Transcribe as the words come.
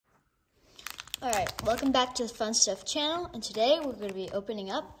Alright, welcome back to the Fun Stuff channel, and today we're going to be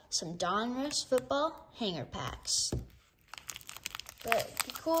opening up some Donruss football hanger packs. But it'd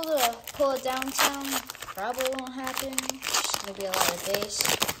be cool to pull it downtown. Probably won't happen. It's going to be a lot of base,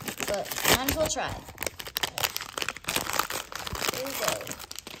 but might as well try. Okay. Here we go.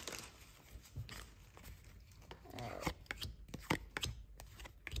 Alright.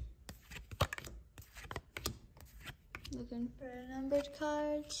 Looking for numbered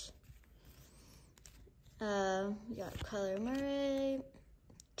cards. We got Kyler Murray,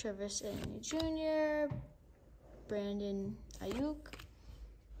 Travis Etienne Jr., Brandon Ayuk,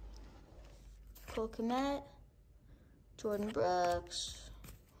 Cole Kmet, Jordan Brooks,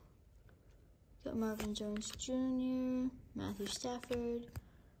 got Marvin Jones Jr., Matthew Stafford,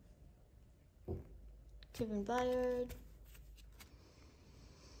 Kevin Byard,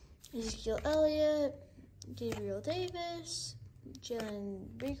 Ezekiel Elliott, Gabriel Davis, Jalen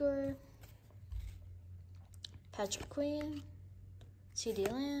Rigor, Patrick Queen, C.D.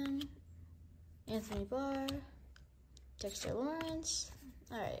 Lamb, Anthony Barr, Dexter Lawrence.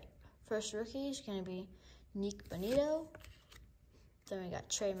 Alright, first rookie is going to be Nick Bonito. Then we got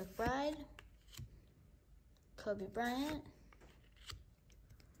Trey McBride, Kobe Bryant,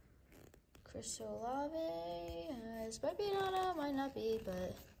 Chris Olave. This might be an auto, might not be,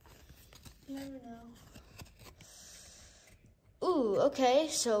 but you never know. Ooh, okay,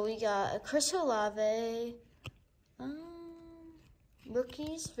 so we got a Chris Olave.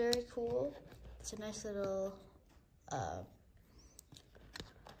 Rookies, very cool. It's a nice little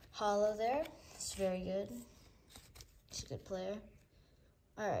hollow there. It's very good. He's a good player.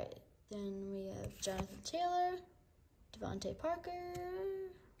 Alright, then we have Jonathan Taylor, Devontae Parker,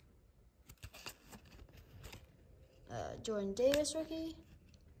 Jordan Davis rookie,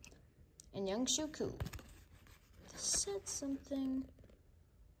 and Youngsoo Koo. Said something.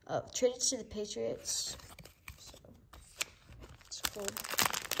 Oh, traded to the Patriots. Cool.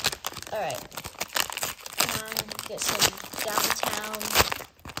 Alright, get some downtown,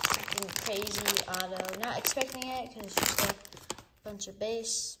 something crazy auto. Not expecting it because it's just a bunch of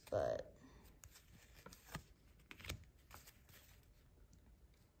base, but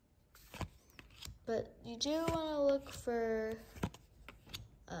you do want to look for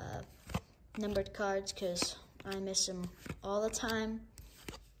numbered cards because I miss them all the time.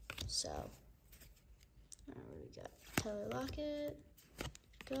 So, what do we got? Tyler Lockett,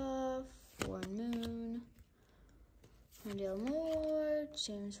 Goff, Warren Moon, Rondale Moore,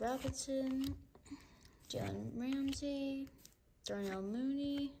 James Robinson, Jalen Ramsey, Darnell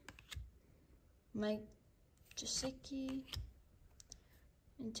Mooney, Mike Gesicki,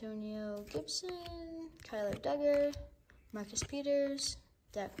 Antonio Gibson, Kyler Duggar, Marcus Peters,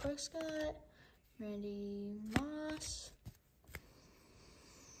 Dak Prescott, Randy Moss,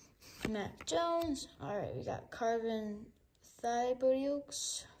 Mac Jones. Alright, we got Carvin Thibodeaux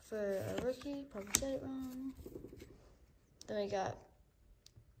for a rookie. Probably said it wrong. Then we got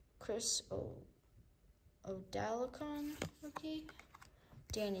Chris O'Dalacon rookie.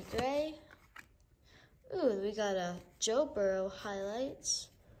 Danny Gray. Ooh, we got a Joe Burrow highlights.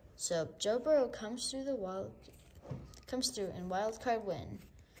 So Joe Burrow comes through in wild card win.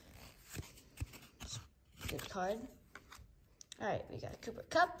 Good card. Alright, we got Cooper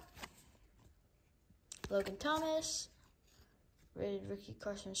Kupp, Logan Thomas, rated rookie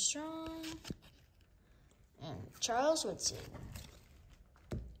Carson Strong, and Charles Woodson.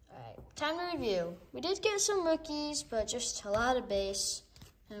 Alright, time to review. We did get some rookies, but just a lot of base.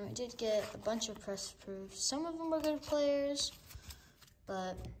 And we did get a bunch of press proofs. Some of them were good players,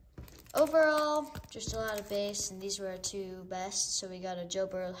 but overall, just a lot of base, and these were our two best. So we got a Joe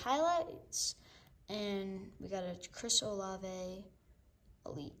Burrow highlights, and we got a Chris Olave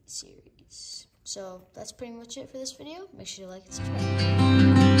Elite Series. So that's pretty much it for this video. Make sure to like and subscribe.